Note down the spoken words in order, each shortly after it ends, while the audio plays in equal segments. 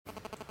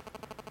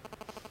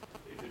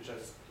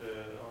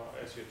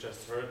as you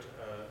just heard,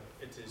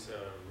 it is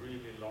a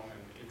really long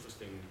and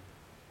interesting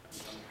and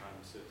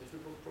sometimes a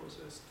difficult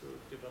process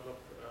to develop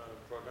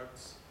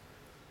products.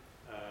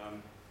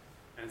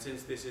 And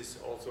since this is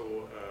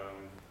also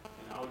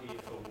an Audi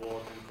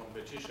award and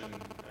competition,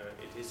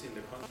 it is in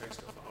the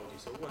context of Audi.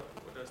 So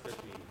what does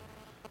that mean?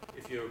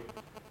 If you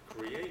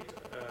create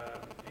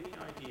any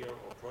idea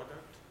or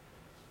product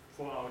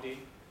for Audi,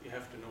 you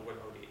have to know what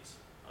Audi is.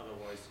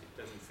 Otherwise, it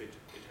doesn't fit.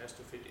 It has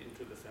to fit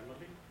into the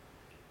family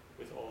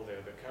with all the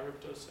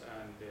characters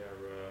and their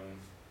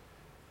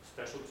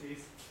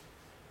specialties.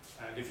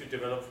 And if you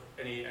develop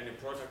any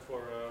product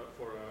for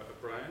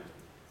a brand,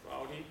 for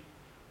Audi,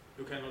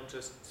 you cannot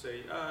just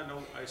say,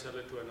 no, I sell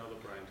it to another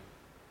brand.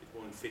 It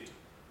won't fit.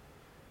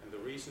 And the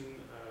reason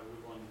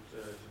we want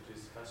to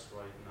discuss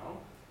right now.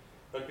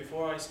 But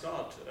before I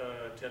start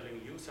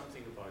telling you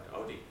something about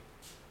Audi,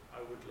 I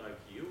would like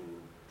you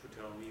to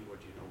tell me what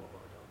you know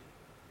about Audi.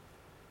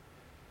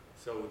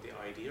 So the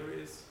idea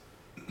is,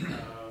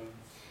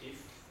 if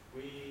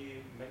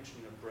we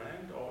mention a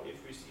brand or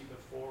if we see the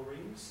four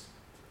rings,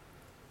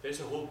 there's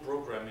a whole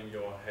program in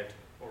your head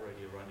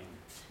already running.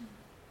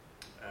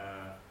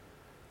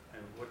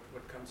 And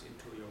what comes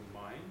into your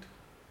mind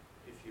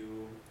if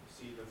you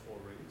see the four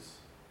rings?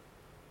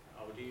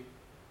 Audi,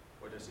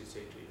 what does it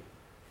say to you?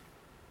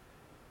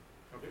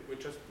 Okay, we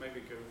just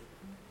maybe go.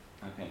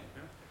 Okay.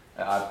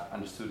 Yeah? I've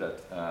understood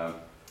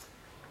that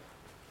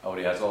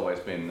Audi has always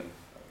been,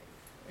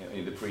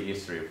 in the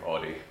prehistory of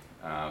Audi,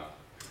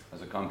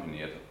 as a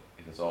company, it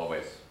has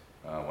always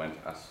went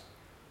as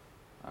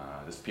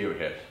the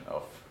spearhead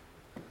of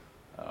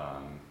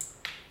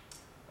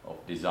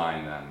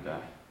design, and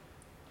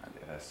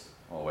it has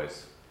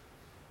always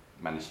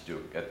managed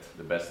to get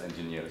the best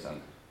engineers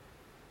and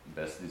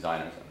best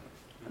designers,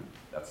 and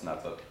that's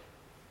not a,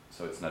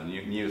 so it's not a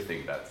new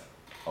thing that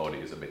Audi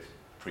is a bit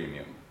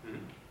premium. Mm-hmm.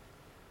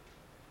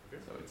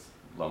 Okay. So it's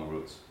long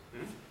roots.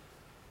 Mm-hmm.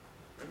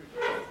 Maybe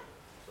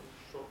some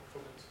short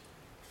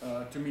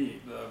comments. To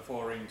me, the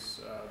four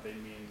rings, they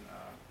mean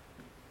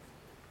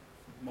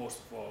most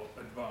of all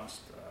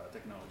advanced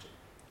technology.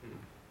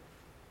 Mm-hmm.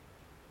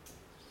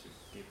 To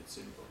keep it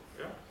simple.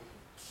 Yeah.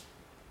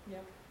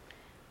 Yeah.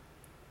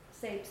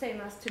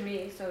 Same as to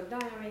me. So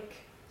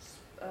dynamic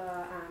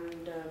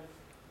and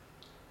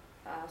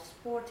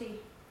sporty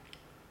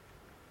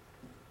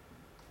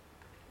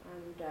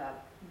and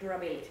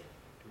durability.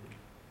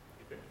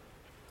 Mm-hmm. Okay.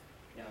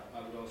 Yeah, I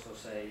would also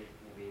say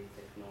maybe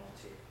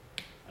technology,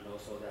 and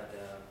also that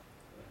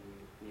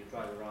when you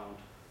drive around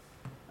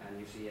and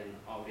you see an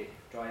Audi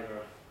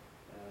driver,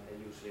 they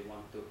usually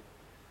want to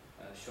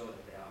show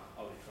that they are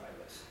Audi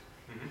drivers,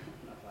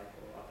 Mm-hmm. not like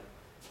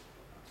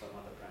some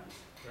other brands.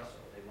 Yeah. So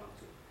they want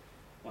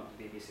to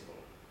be visible.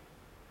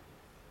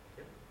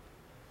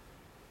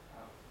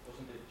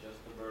 Wasn't it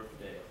just the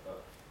birthday of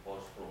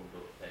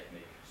the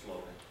Technic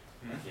slogan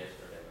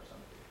yesterday or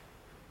something?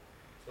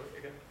 Sorry,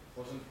 again?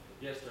 Wasn't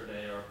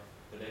yesterday or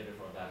the day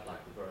before that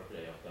like the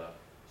birthday of the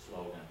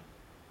slogan?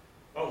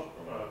 Oh,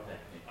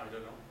 Technic. I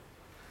don't know.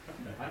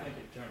 I think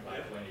it turned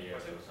like 20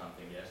 years Okay. or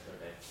something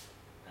yesterday,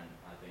 and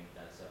I think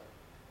that's a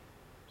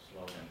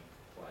slogan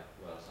quite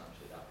well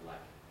sums it up, like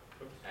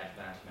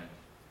advancement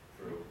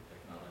through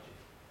technology.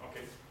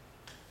 Okay.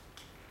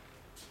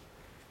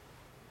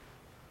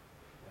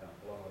 Yeah,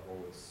 a lot of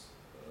always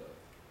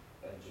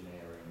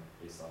engineering,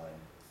 design,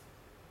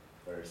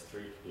 very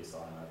strict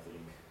design, I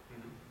think,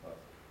 Mm-hmm. but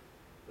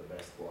the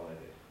best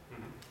quality.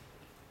 Mm-hmm.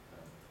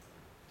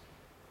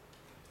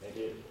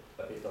 Maybe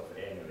a bit of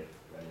envy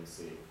when you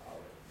see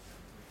Audi,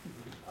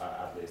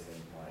 at least in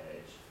my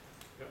age.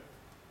 Yep.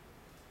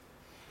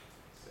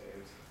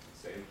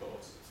 Same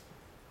thoughts.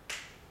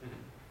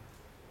 Mm-hmm.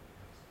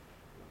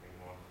 Nothing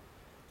more.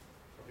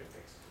 Okay,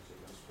 thanks.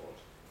 Consumer sport.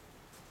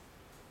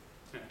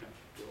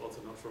 You're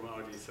also not from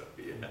Audi, so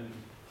yeah.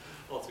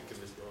 Also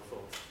give us your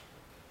thoughts.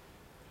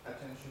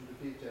 Attention to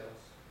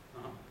details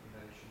Uh-huh. in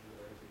addition to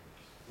everything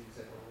in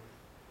several.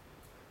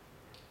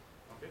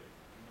 Okay.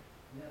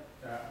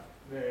 Yeah,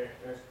 the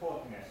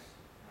sportiness,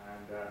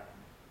 and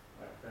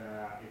but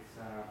it's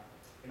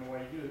in a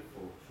way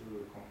youthful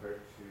too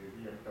compared to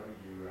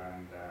BMW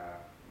and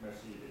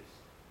Mercedes.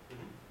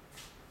 Mm-hmm.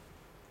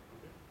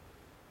 Okay.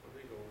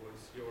 Rodrigo,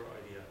 what's your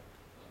idea?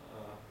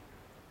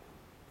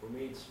 For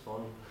me, it's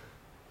fun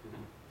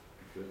Mm-hmm.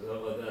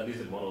 because at least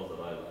the models that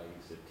I like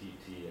is the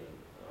TT and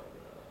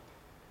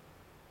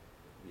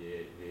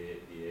the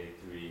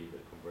A3, the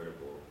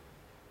convertible.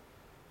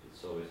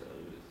 It's always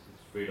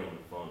it's freedom and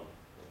fun,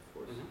 of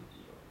course. Mhm.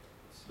 You know,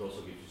 it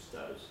also gives you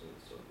status in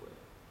a certain way.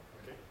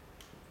 Okay.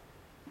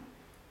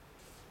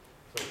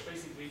 So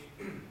basically,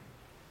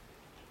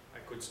 I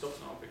could stop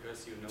now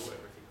because you know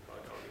everything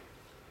about Audi.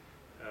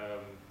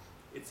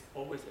 It's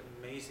always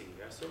amazing.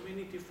 There are so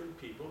many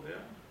different people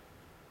there.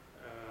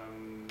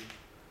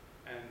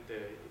 And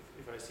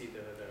if I see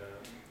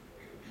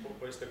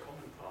where's the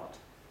common part?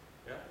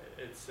 Yeah,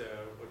 it's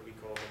what we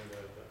call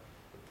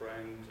the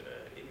brand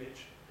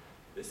image.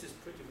 This is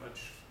pretty much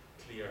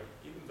clear.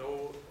 Even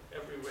though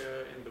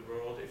everywhere in the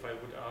world, if I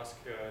would ask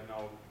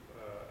now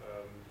a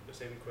the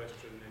same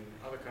question in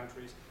other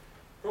countries,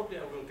 probably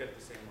I will get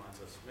the same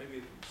answers.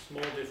 Maybe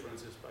small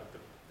differences, but the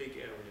big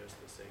area is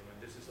the same, and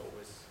this is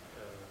always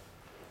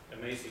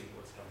amazing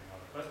what's coming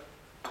out. But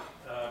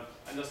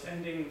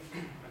understanding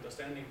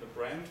the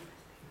brand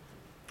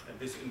and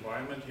this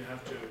environment you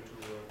have to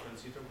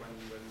consider when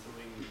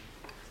doing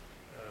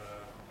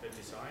the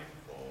design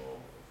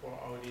for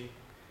Audi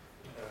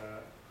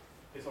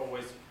is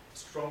always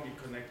strongly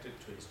connected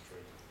to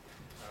history.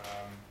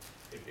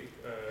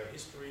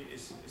 History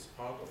is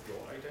part of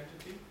your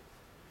identity.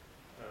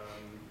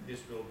 This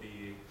will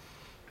be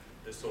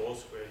the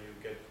source where you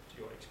get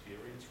your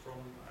experience from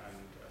and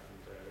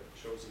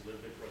shows a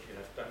little bit what you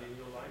have done in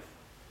your life.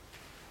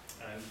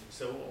 And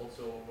so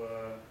also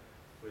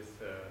with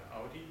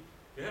Audi,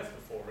 you have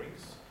the four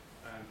rings,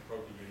 and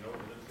probably you know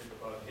a little bit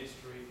about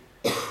history,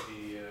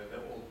 the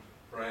old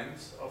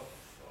brands of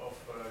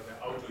the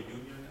Auto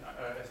Union,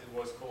 as it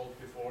was called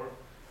before.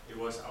 It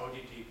was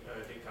Audi,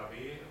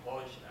 DKW,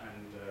 Horch,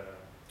 and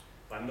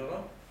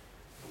Wanderer.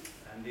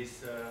 And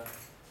these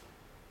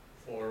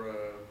four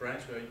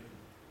brands were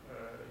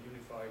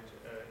unified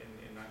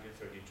in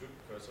 1932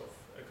 because of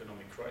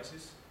economic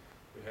crisis.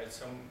 We had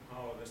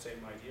somehow the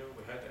same idea.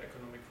 We had the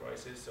economic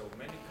crisis, so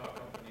many car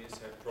companies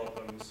had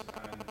problems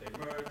and they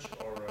merge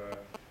or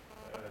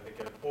they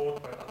get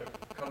bought by other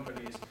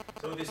companies.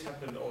 So this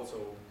happened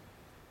also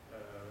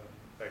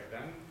back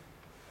then.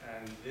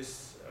 And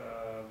this,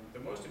 the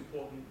most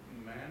important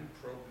man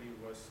probably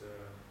was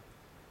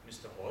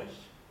Mr. Horch.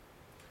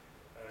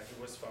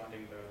 He was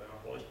founding the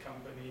Horch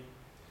company.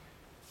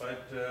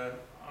 But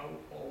I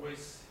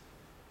always,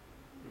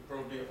 you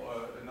probably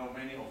know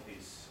many of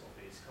these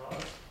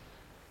cars.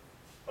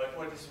 But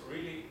what is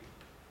really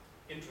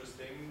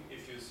interesting,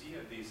 if you see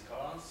at these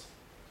cars,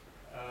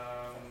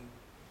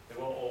 they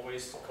were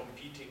always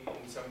competing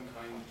in some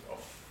kind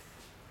of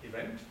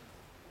event.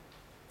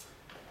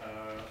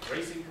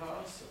 Racing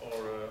cars or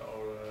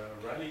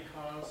rally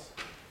cars.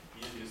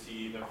 Here you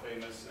see the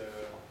famous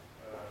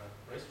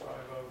race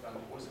driver, Van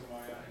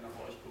Rosemeyer, in a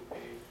Horch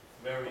Coupe,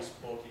 very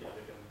sporty,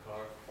 elegant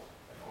car.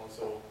 And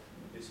also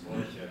this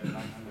Horch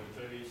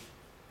 930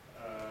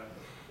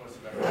 was a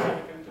very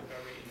elegant, a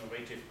very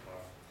innovative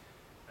car.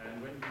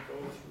 And when you go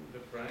through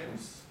the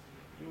brands,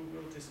 you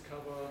will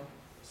discover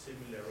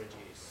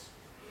similarities.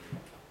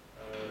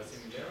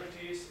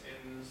 Similarities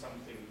in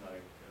something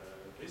like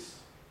this.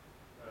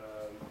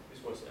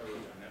 This was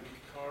aerodynamic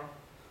car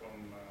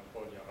from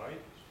Paul Jarrey,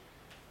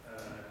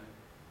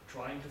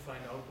 trying to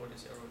find out what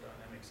is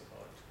aerodynamics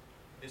about.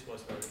 This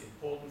was very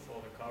important for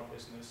the car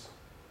business.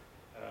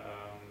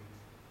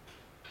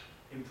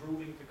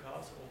 Improving the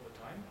cars all the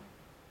time,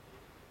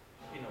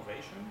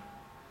 innovation,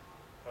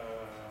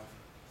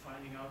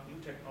 finding out new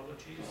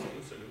technologies,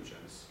 new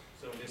solutions.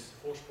 So this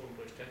Vorsprung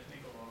durch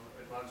Technik or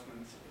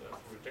advancement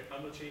through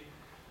technology.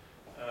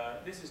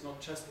 This is not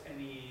just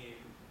any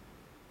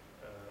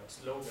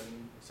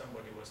slogan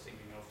somebody was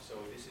thinking of, so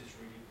this is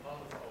really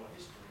part of our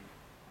history.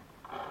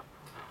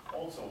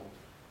 Also,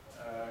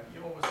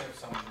 you always have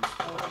some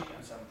sporty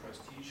and some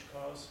prestige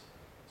cars,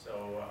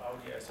 so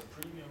Audi as a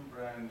premium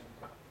brand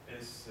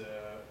is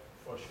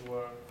for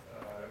sure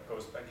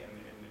goes back in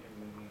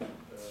the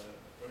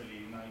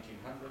early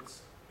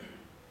 1900s.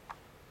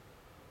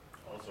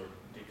 Also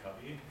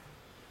DKW,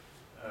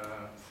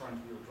 front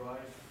wheel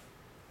drive,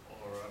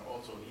 or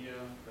also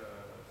here the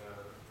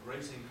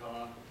racing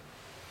car.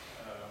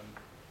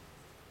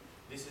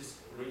 This is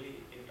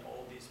really in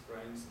all these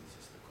brands. This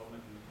is the common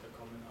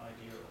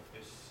idea of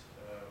this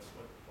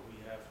what we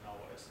have now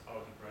as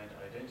Audi brand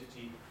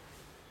identity.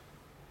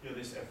 Here,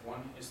 this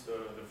F1 is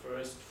the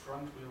first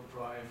front wheel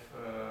drive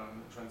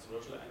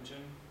transversal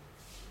engine.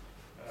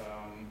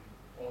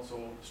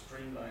 Also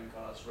streamlined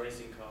cars,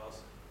 racing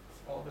cars.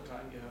 All the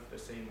time you have the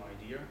same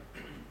idea.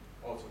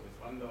 Also with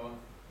Wanderer,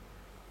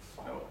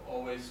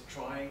 always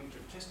trying to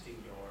testing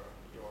your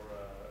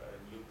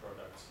new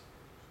products.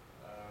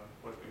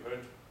 What we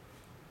heard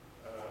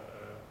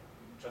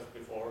just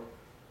before,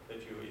 that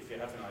if you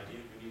have an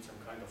idea, you need some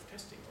kind of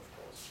testing, of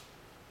course.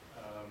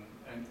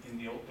 And in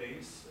the old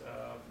days,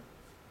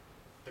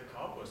 the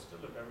car was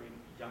still a very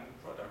young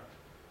product,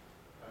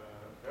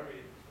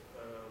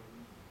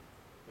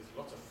 with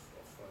lots of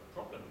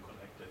problem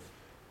connected.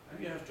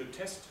 And you have to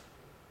test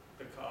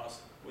the cars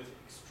with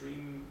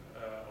extreme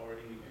or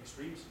in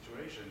extreme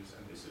situations.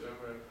 And this is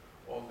where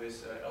all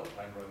this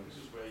Alpine run.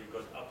 This is where you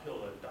got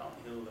uphill and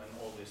downhill and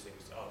all these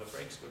things. Are the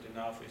brakes good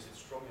enough? Is it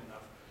strong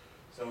enough?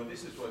 So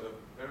this is where the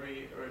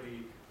very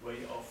early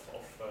way of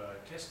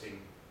testing.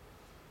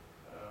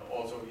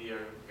 Also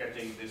here,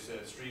 getting this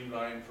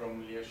streamline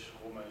from Liège,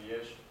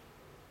 Roma-Liège,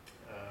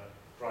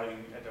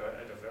 driving at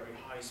a very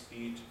high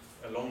speed,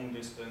 a long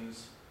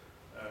distance.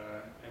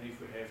 And if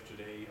we have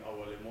today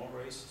our Le Mans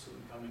race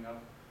soon coming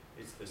up,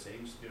 it's the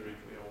same spirit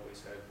we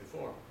always had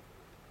before.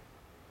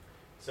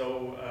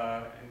 So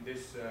in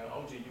this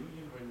Auto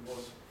Union, when it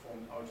was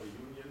formed Auto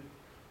Union,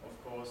 of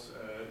course,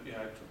 you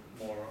had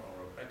more or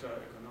a better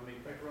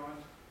economic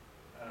background.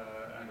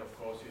 And of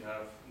course, you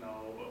have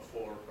now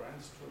 4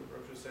 brands to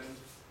represent,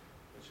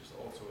 which is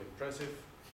also impressive.